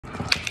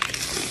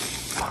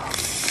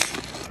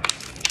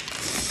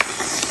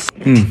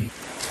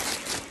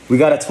We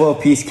got a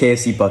 12-piece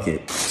KFC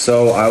bucket.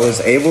 So I was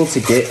able to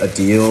get a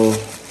deal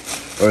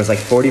where it's like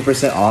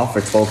 40% off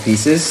for 12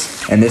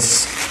 pieces. And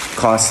this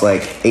costs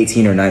like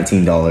 $18 or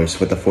 $19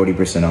 with the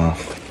 40%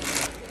 off.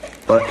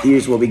 But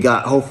here's what we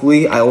got.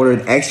 Hopefully, I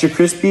ordered extra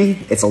crispy.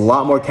 It's a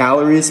lot more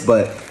calories,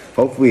 but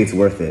hopefully it's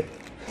worth it.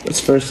 Let's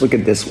first look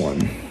at this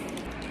one.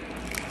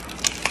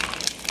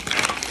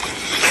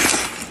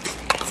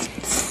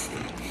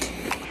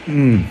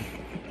 Okay.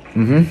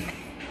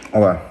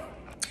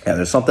 Yeah,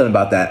 there's something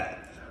about that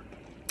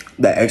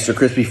extra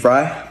crispy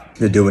fry.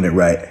 They're doing it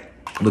right.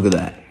 Look at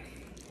that.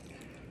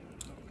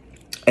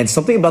 And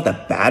something about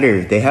that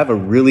batter. They have a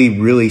really,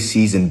 really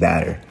seasoned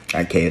batter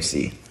at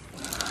KFC.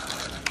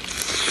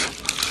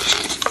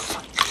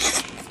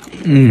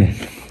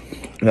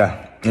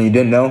 Yeah, and you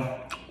didn't know?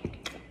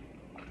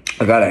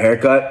 I got a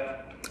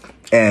haircut,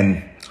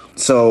 and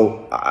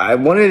so I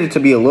wanted it to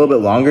be a little bit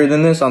longer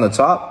than this on the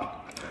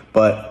top,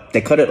 but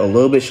they cut it a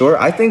little bit short.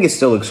 I think it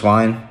still looks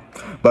fine,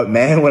 but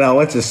man, when I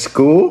went to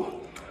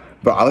school,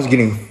 bro, I was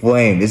getting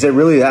flamed. Is it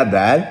really that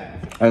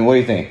bad? I mean, what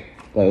do you think?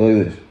 Like,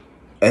 look at this.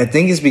 I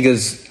think it's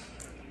because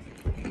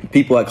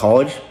people at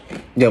college,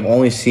 they've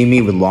only seen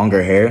me with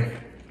longer hair,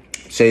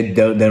 so they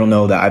don't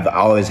know that I've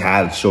always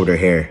had shorter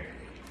hair.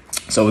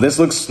 So this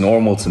looks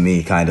normal to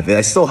me, kind of.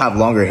 I still have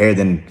longer hair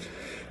than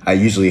I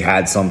usually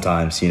had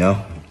sometimes, you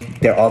know?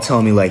 They're all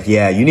telling me like,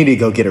 yeah, you need to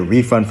go get a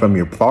refund from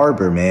your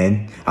barber,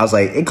 man. I was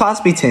like, it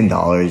cost me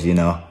 $10, you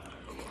know?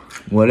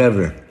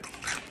 Whatever.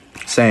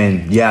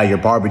 Saying, yeah, your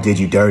barber did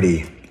you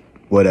dirty.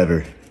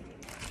 Whatever.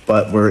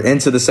 But we're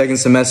into the second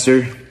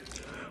semester.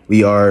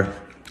 We are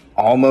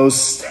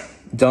almost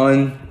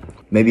done.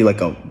 Maybe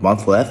like a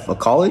month left of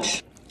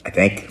college, I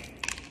think.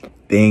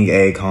 Being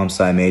a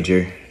comp-sci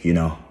major, you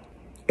know,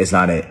 it's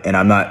not it. And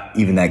I'm not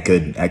even that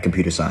good at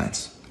computer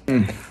science.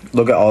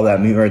 Look at all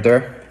that meat right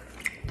there.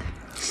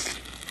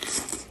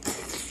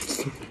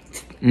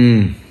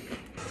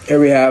 Here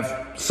we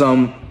have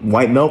some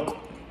white milk.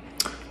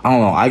 I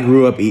don't know. I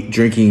grew up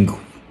drinking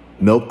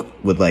milk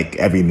with like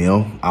every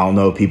meal. I don't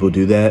know if people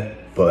do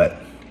that, but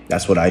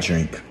that's what I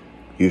drink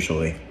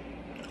usually.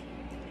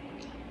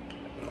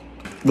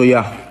 But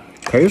yeah,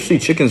 KFC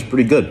chicken's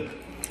pretty good.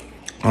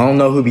 I don't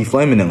know who'd be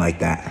flaming it like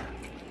that.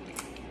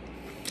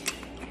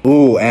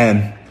 Ooh,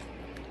 and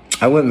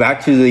I went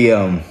back to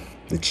the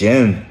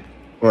gym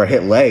where I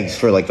hit legs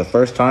for like the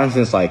first time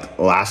since like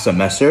last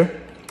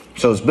semester.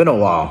 So it's been a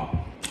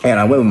while. And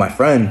I went with my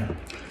friend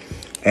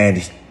and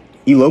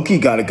he low-key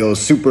got to go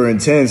super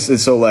intense. And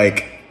so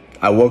like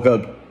I woke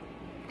up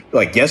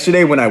like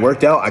yesterday when I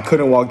worked out, I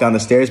couldn't walk down the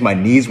stairs. My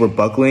knees were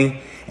buckling.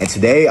 And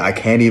today I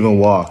can't even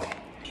walk.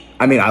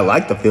 I mean, I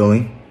like the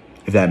feeling,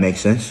 if that makes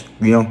sense,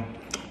 you know,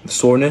 the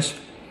soreness.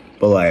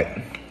 But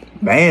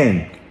like,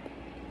 man,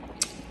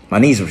 my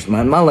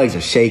legs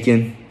are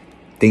shaking.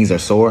 Things are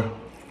sore.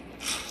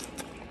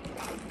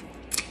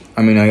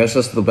 I mean, I guess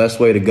that's the best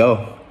way to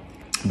go.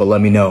 But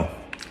let me know.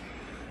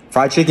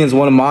 Fried chicken is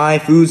one of my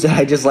foods that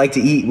I just like to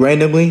eat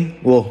randomly.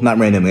 Well, not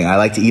randomly. I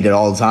like to eat it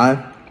all the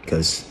time.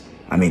 Because,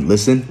 I mean,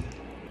 listen.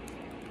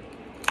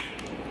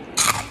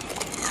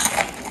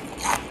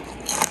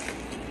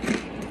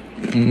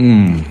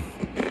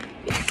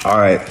 All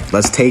right,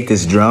 let's take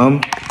this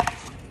drum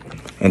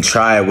and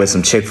try it with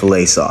some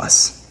Chick-fil-A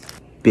sauce.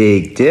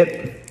 Big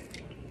dip.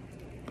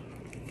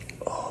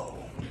 Oh.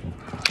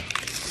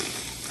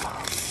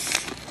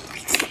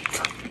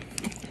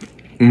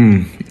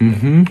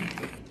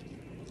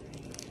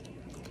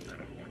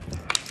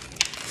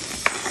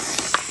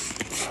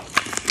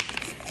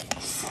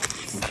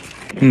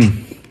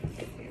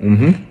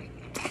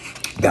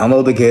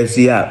 Download the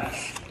KFC app.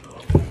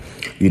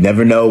 You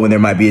never know when there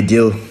might be a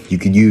deal you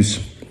could use.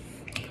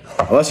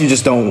 Unless you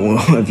just don't,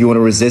 if you want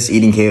to resist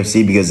eating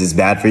KFC because it's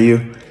bad for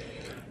you.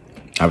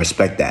 I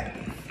respect that.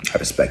 I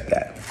respect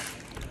that.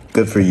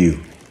 Good for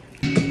you.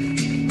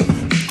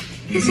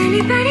 Is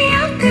anybody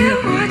out there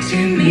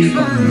watching me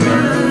fall in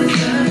love?